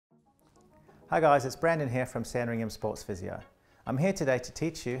Hi guys, it's Brandon here from Sandringham Sports Physio. I'm here today to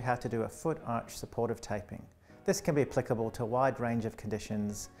teach you how to do a foot arch supportive taping. This can be applicable to a wide range of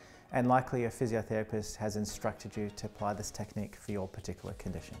conditions, and likely a physiotherapist has instructed you to apply this technique for your particular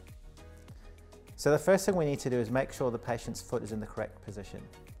condition. So the first thing we need to do is make sure the patient's foot is in the correct position.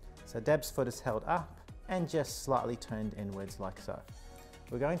 So Deb's foot is held up and just slightly turned inwards like so.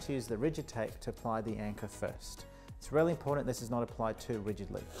 We're going to use the rigid tape to apply the anchor first. It's really important this is not applied too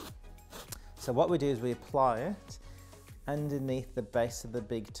rigidly. So what we do is we apply it underneath the base of the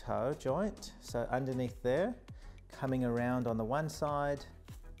big toe joint. So underneath there, coming around on the one side,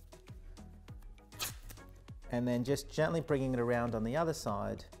 and then just gently bringing it around on the other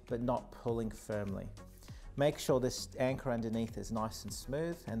side, but not pulling firmly. Make sure this anchor underneath is nice and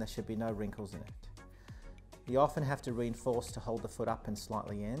smooth and there should be no wrinkles in it. You often have to reinforce to hold the foot up and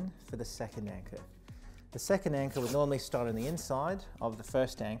slightly in for the second anchor. The second anchor would normally start on the inside of the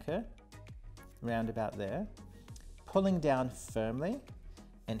first anchor, round about there, pulling down firmly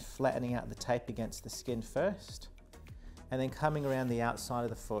and flattening out the tape against the skin first, and then coming around the outside of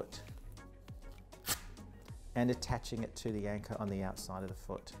the foot and attaching it to the anchor on the outside of the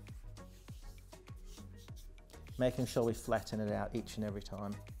foot. Making sure we flatten it out each and every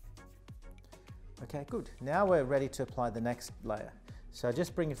time. Okay, good. Now we're ready to apply the next layer. So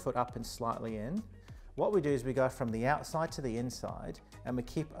just bring your foot up and slightly in. What we do is we go from the outside to the inside and we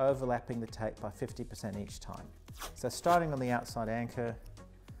keep overlapping the tape by 50% each time. So starting on the outside anchor,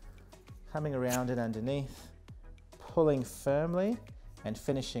 coming around it underneath, pulling firmly and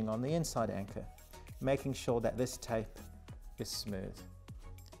finishing on the inside anchor, making sure that this tape is smooth.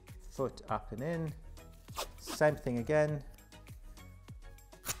 Foot up and in, same thing again,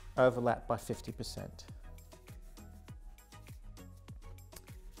 overlap by 50%.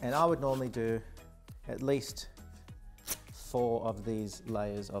 And I would normally do at least 4 of these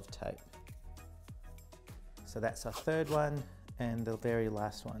layers of tape. So that's our third one and the very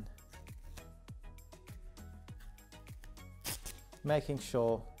last one. Making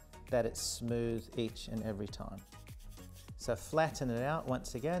sure that it's smooth each and every time. So flatten it out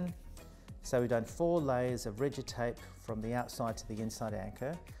once again. So we've done 4 layers of rigid tape from the outside to the inside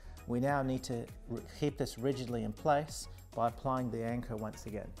anchor. We now need to keep this rigidly in place by applying the anchor once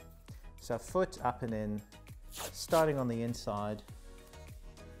again. So foot up and in, starting on the inside,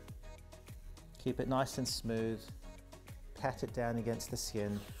 keep it nice and smooth, pat it down against the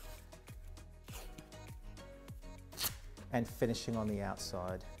skin, and finishing on the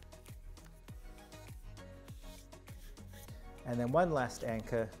outside. And then one last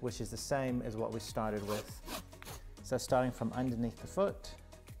anchor, which is the same as what we started with. So starting from underneath the foot,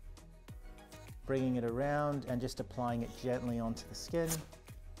 bringing it around and just applying it gently onto the skin.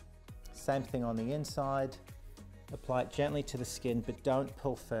 Same thing on the inside, apply it gently to the skin, but don't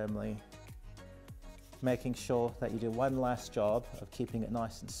pull firmly. Making sure that you do one last job of keeping it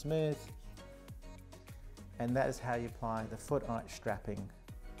nice and smooth. And that is how you apply the foot arch strapping